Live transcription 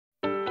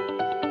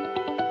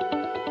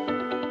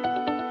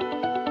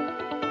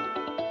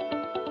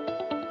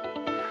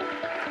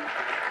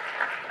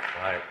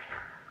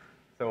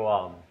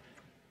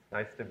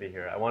Nice to be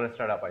here. I want to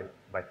start out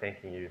by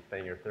thanking you for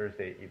spending your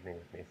Thursday evening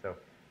with me. So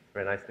it's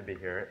very nice to be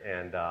here,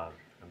 and I'm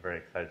very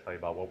excited to tell you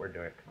about what we're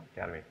doing at Khan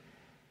Academy.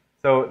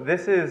 So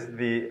this is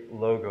the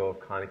logo of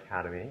Khan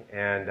Academy,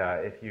 and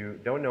if you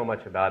don't know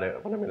much about it,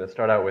 what I'm going to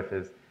start out with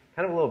is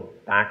kind of a little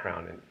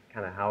background and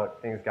kind of how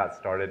things got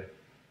started.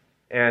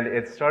 And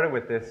it started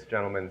with this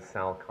gentleman,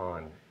 Sal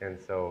Khan. And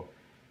so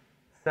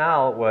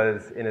Sal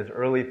was in his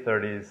early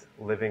 30s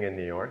living in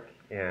New York,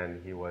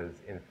 and he was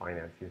in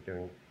finance. He was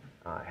doing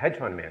hedge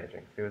fund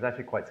managing. So he was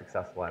actually quite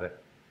successful at it.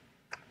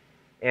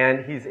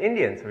 And he's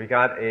Indian, so he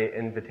got an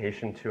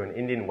invitation to an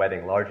Indian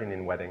wedding, large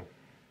Indian wedding.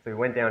 So he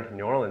went down to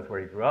New Orleans,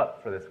 where he grew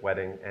up, for this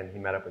wedding, and he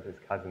met up with his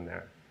cousin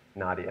there,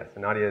 Nadia. So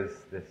Nadia is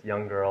this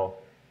young girl,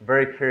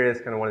 very curious,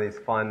 kind of one of these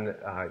fun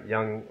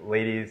young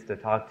ladies to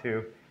talk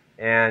to.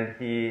 And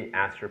he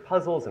asked her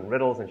puzzles and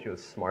riddles, and she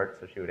was smart,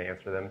 so she would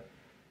answer them.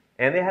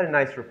 And they had a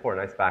nice rapport,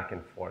 nice back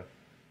and forth.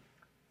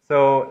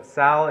 So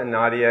Sal and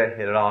Nadia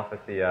hit it off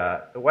at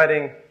the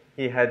wedding.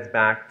 He heads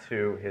back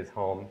to his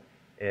home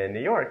in New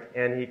York,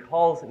 and he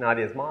calls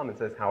Nadia's mom and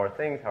says, how are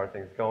things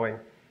going?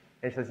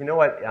 And she says, you know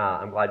what,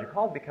 I'm glad you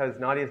called because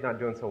Nadia's not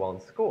doing so well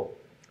in school.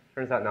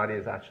 Turns out Nadia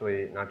is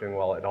actually not doing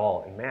well at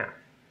all in math.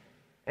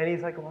 And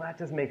he's like, well, that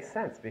just makes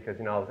sense because,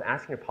 you know, I was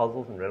asking her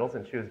puzzles and riddles,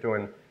 and she was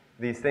doing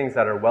these things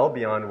that are well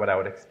beyond what I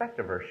would expect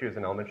of her. She was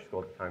in elementary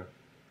school at the time.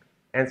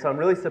 And so I'm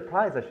really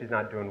surprised that she's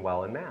not doing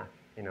well in math.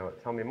 You know,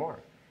 tell me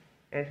more.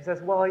 And she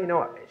says, well, you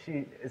know,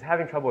 she is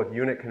having trouble with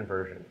unit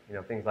conversion. You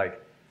know, things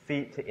like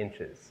feet to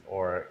inches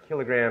or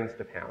kilograms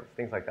to pounds,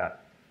 things like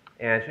that.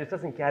 And she just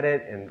doesn't get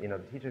it. And, you know,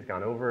 the teacher's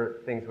gone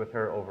over things with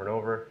her over and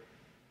over.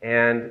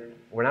 And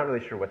we're not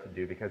really sure what to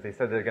do because they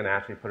said they're going to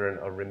actually put her in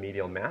a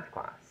remedial math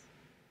class.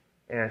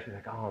 And she's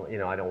like, oh, you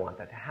know, I don't want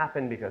that to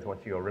happen because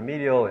once you go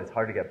remedial, it's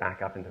hard to get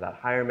back up into that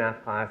higher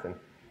math class. And,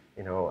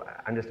 you know,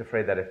 I'm just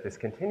afraid that if this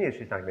continues,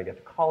 she's not going to get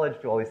to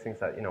college, do all these things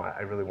that, you know,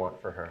 I really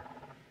want for her.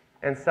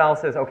 And Sal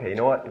says, okay, you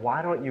know what,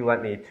 why don't you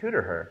let me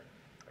tutor her?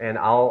 And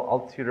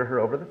I'll tutor her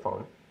over the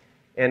phone.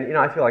 And, you know,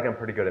 I feel like I'm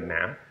pretty good at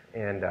math,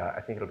 and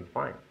I think it'll be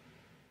fine.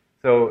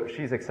 So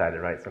she's excited,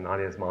 right? So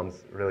Nadia's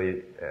mom's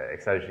really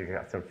excited. She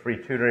got some free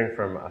tutoring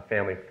from a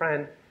family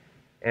friend.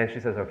 And she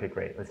says, okay,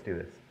 great, let's do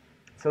this.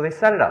 So they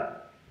set it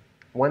up.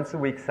 Once a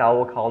week, Sal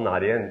will call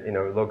Nadia, and, you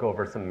know, they'll go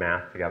over some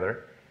math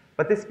together.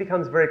 But this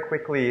becomes very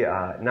quickly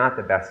not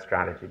the best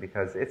strategy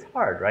because it's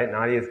hard, right?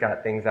 Nadia's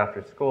got things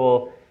after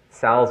school.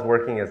 Sal's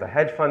working as a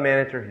hedge fund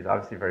manager. He's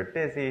obviously very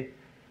busy.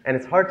 And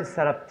it's hard to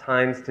set up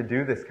times to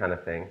do this kind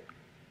of thing.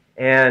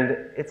 And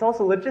it's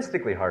also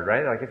logistically hard,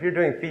 right? Like if you're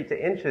doing feet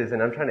to inches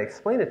and I'm trying to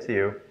explain it to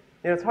you,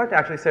 you know, it's hard to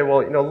actually say,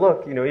 well, you know,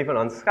 look, you know, even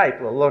on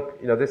Skype, well, look,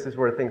 you know, this is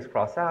where things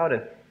cross out.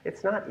 And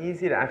it's not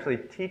easy to actually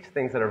teach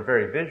things that are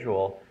very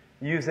visual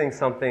using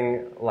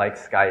something like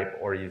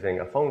Skype or using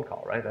a phone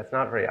call, right? That's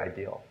not very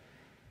ideal.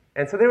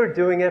 And so they were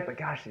doing it, but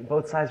gosh,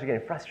 both sides were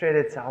getting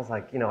frustrated. Sal's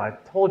like, you know,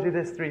 I've told you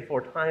this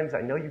 3-4 times.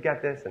 I know you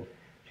get this. And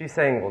she's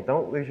saying, well,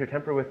 don't lose your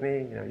temper with me.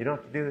 You know, you don't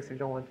have to do this if you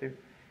don't want to.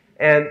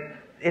 And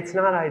it's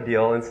not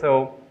ideal. And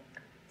so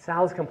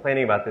Sal's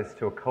complaining about this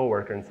to a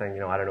coworker and saying,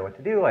 you know, I don't know what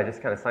to do. I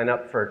just kind of signed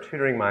up for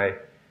tutoring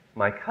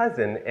my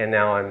cousin, and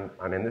now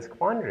I'm in this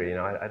quandary. You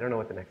know, I don't know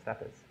what the next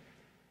step is.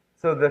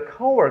 So the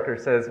coworker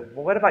says,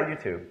 well, what about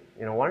YouTube?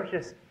 You know, why don't you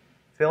just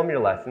film your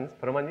lessons,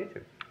 put them on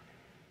YouTube?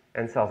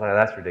 And Sal's like, oh,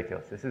 that's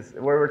ridiculous. This is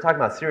we're talking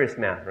about serious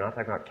math. We're not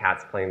talking about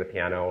cats playing the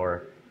piano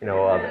or, you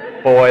know,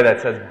 a boy that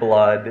says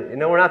blood. You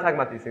know, we're not talking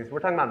about these things. We're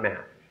talking about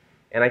math.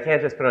 And I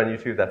can't just put it on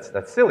YouTube.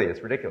 That's silly.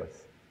 It's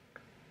ridiculous.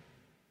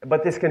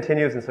 But this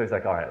continues, and so he's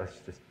like, all right, let's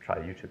just try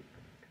YouTube.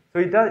 So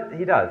he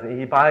does.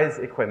 He buys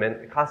equipment.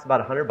 It costs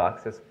about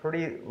 $100. It's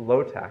pretty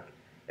low tech.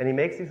 And he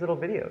makes these little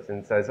videos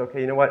and says, okay,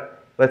 you know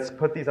what? Let's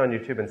put these on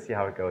YouTube and see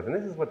how it goes. And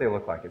this is what they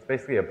look like. It's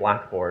basically a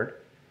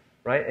blackboard,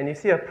 right? And you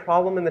see a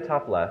problem in the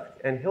top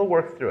left, and he'll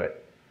work through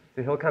it.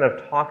 So he'll kind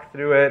of talk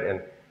through it, and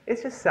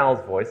it's just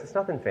Sal's voice. It's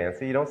nothing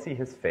fancy. You don't see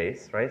his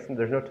face, right? So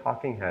there's no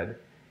talking head.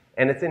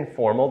 And it's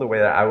informal, the way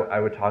that I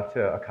would talk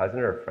to a cousin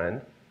or a friend.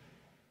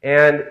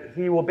 And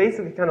he will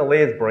basically kind of lay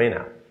his brain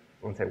out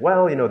and say,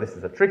 well, you know, this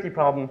is a tricky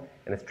problem,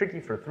 and it's tricky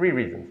for 3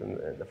 reasons.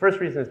 And the first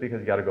reason is because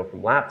you got to go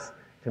from laps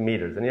to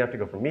meters. Then you have to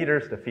go from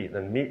meters to feet,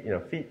 and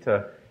then feet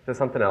to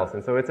something else.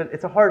 And so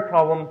it's a hard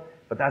problem,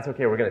 but that's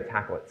okay. We're going to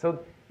tackle it. So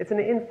it's an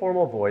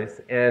informal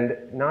voice, and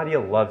Nadia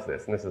loves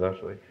this. And this is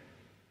actually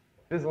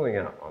fizzling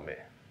out on me.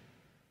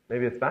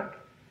 Maybe it's back?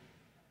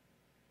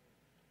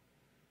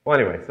 Well,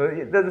 anyway, so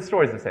the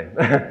story's the same.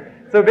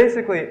 So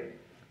basically,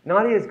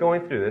 Nadia is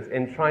going through this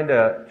and trying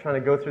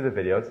to go through the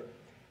videos,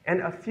 and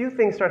a few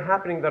things start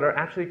happening that are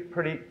actually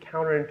pretty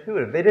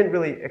counterintuitive. They didn't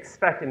really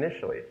expect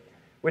initially,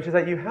 which is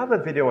that you have a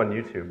video on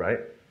YouTube, right?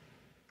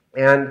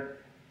 And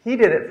he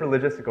did it for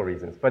logistical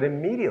reasons, but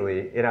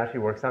immediately it actually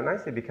works out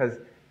nicely because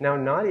now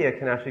Nadia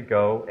can actually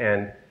go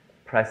and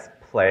press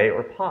play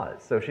or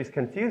pause. So if she's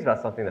confused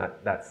about something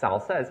that Sal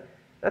says,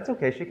 that's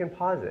okay, she can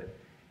pause it.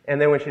 And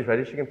then when she's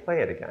ready, she can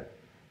play it again.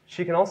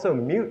 She can also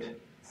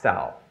mute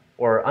Sal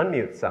or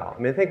unmute Sal.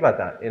 I mean, think about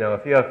that. You know,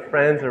 if you have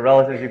friends or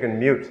relatives, you can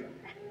mute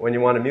when you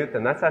want to mute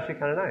them. That's actually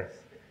kind of nice.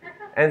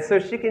 And so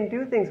she can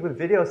do things with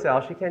video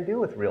Sal she can't do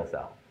with real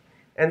Sal.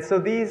 And so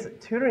these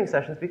tutoring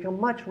sessions become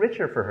much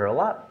richer for her, a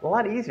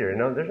lot easier. You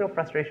know, there's no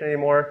frustration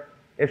anymore.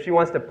 If she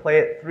wants to play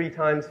it 3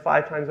 times,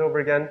 5 times over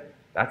again,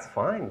 that's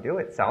fine, do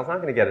it. Sal's not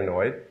going to get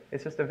annoyed.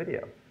 It's just a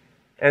video.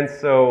 And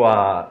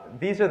so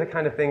these are the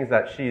kind of things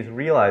that she's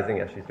realizing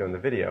as she's doing the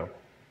video.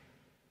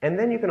 And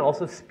then you can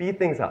also speed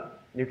things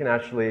up. You can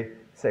actually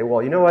say,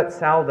 well, you know what,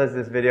 Sal does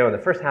this video, and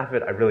the first half of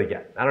it I really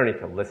get. I don't need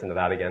to listen to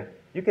that again.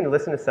 You can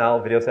listen to Sal,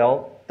 video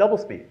Sal, double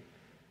speed.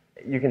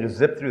 You can just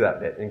zip through that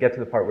bit and get to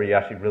the part where you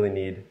actually really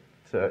need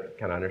to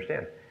kind of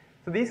understand.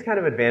 So these kind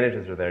of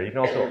advantages are there. You can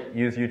also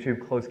use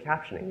YouTube closed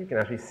captioning. You can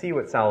actually see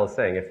what Sal is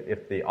saying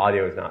if the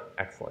audio is not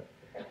excellent.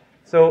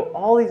 So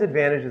all these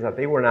advantages that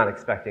they were not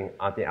expecting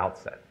at the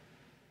outset.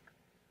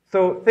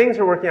 So things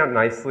are working out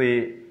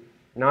nicely.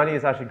 Nadia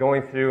is actually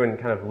going through and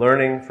kind of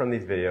learning from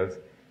these videos.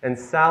 And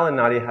Sal and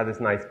Nadia have this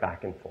nice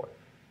back and forth.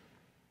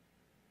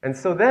 And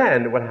so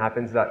then what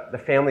happens is that the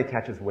family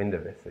catches wind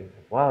of this. They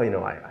say, well, you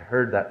know, I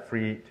heard that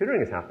free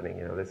tutoring is happening.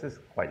 You know, this is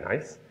quite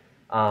nice.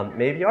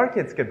 Maybe our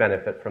kids could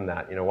benefit from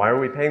that. You know, why are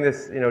we paying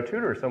this, you know,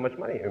 tutor so much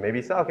money? Or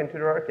maybe Sal can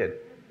tutor our kid.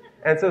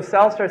 And so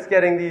Sal starts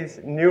getting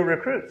these new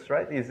recruits,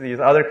 right? These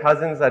other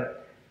cousins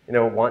that, you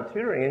know, want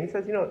tutoring. And he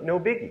says, you know, no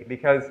biggie,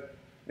 because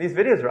these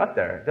videos are up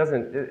there.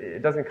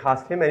 It doesn't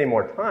cost him any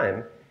more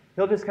time.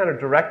 He'll just kind of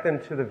direct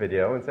them to the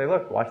video and say,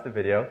 look, watch the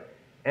video.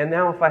 And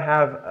now if I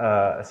have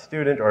a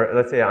student, or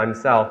let's say I'm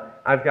Sal,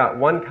 I've got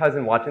one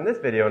cousin watching this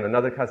video and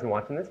another cousin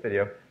watching this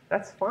video,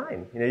 that's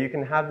fine. You know, you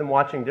can have them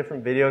watching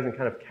different videos and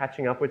kind of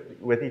catching up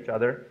with each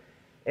other.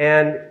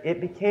 And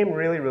it became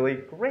really, really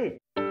great.